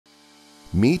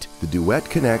Meet the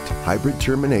DuetConnect Hybrid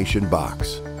Termination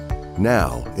Box.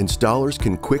 Now, installers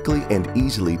can quickly and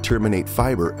easily terminate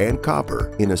fiber and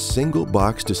copper in a single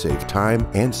box to save time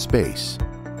and space.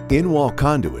 In-wall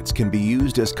conduits can be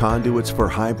used as conduits for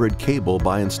hybrid cable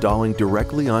by installing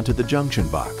directly onto the junction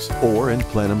box or in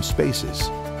plenum spaces.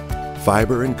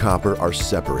 Fiber and copper are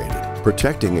separated,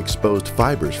 protecting exposed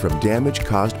fibers from damage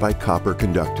caused by copper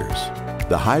conductors.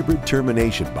 The hybrid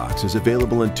termination box is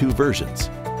available in two versions,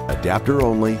 adapter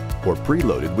only or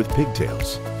preloaded with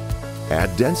pigtails.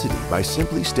 Add density by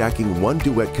simply stacking one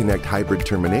DuetConnect hybrid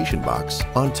termination box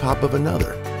on top of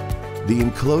another. The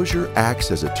enclosure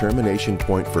acts as a termination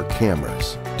point for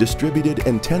cameras, distributed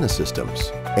antenna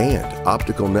systems, and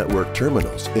optical network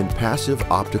terminals in passive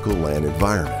optical LAN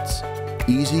environments.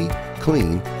 Easy,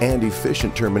 clean, and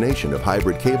efficient termination of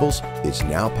hybrid cables is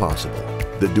now possible.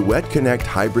 The DuetConnect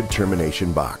Hybrid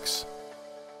Termination Box.